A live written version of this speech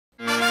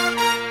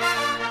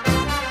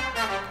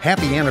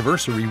Happy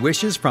anniversary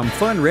wishes from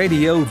Fun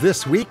Radio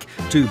this week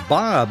to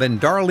Bob and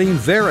Darlene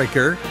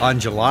Veriker on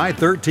July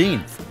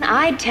 13th.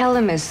 I'd tell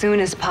him as soon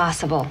as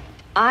possible.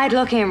 I'd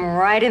look him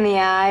right in the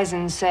eyes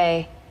and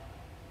say,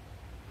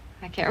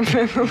 I can't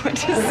remember what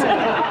to say.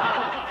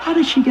 How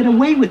did she get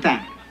away with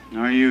that?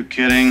 Are you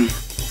kidding?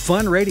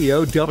 Fun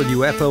Radio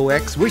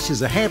WFOX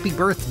wishes a happy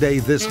birthday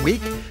this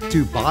week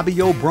to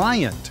Bobby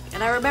O'Brien.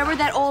 And I remember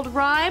that old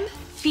rhyme,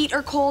 feet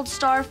are cold,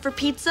 starve for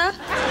pizza.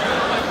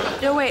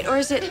 No, wait, or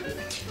is it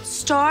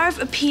starve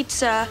a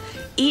pizza,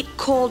 eat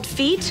cold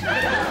feet?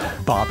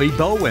 Bobby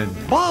Bowen.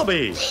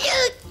 Bobby!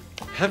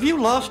 Have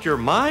you lost your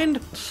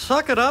mind?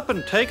 Suck it up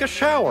and take a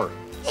shower.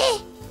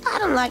 I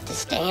don't like to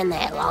stand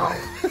that long.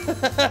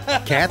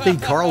 Kathy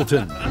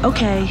Carlton.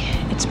 Okay,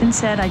 it's been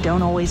said I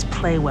don't always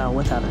play well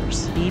with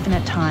others. Even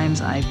at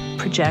times, I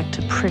project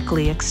a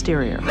prickly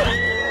exterior.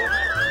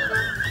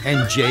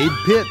 And Jade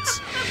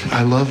Pitts.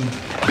 I love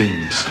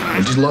beans.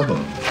 I just love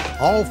them.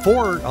 All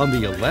four on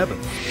the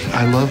 11th.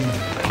 I love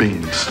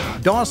beans.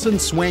 Dawson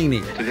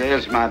Swaney. Today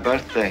is my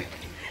birthday.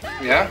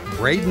 Yeah?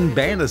 Braden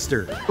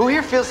Bannister. Who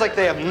here feels like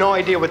they have no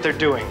idea what they're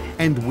doing?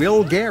 And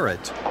Will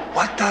Garrett.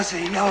 What does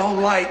a yellow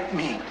light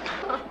mean?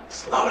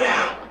 Slow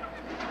down.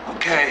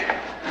 Okay.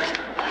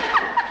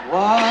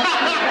 What?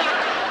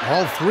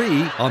 All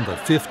three on the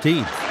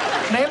 15th.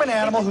 Name an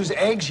animal whose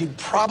eggs you'd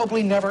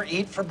probably never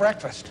eat for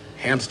breakfast.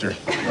 Hamster.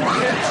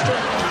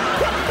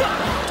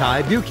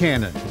 Ty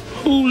Buchanan.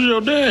 Who's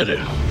your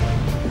daddy?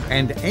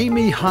 And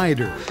Amy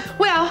Hyder.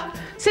 Well,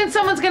 since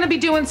someone's going to be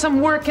doing some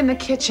work in the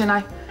kitchen,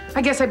 I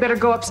guess I better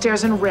go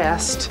upstairs and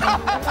rest.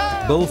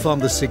 Both on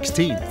the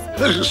 16th.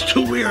 This is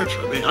too weird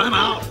for me. I'm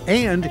out.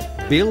 And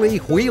Billy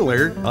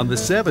Wheeler on the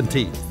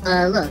 17th.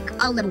 Look,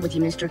 I'll level with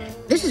you, mister.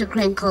 This is a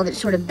crank call that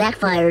sort of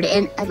backfired,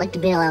 and I'd like to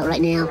bail out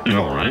right now.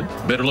 All right.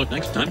 Better luck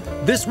next time.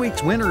 This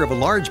week's winner of a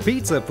large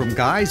pizza from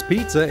Guy's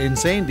Pizza in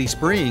Sandy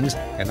Springs,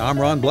 an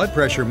Omron blood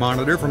pressure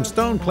monitor from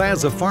Stone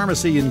Plaza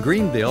Pharmacy in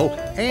Greenville,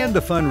 and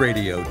a Fun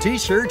Radio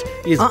t-shirt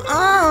is...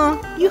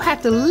 You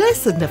have to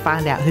listen to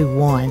find out who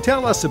won.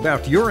 Tell us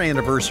about your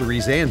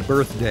anniversaries and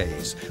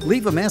birthdays.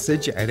 Leave a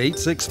message at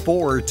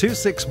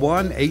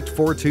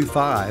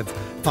 864-261-8425.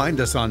 Find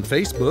us on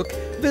Facebook,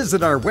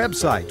 visit our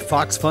website,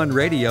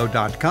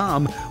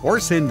 foxfunradio.com, or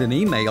send an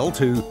email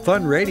to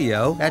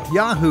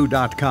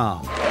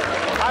funradio@yahoo.com.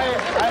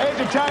 I hate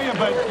to tell you,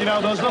 but,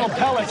 those little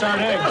pellets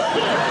aren't eggs.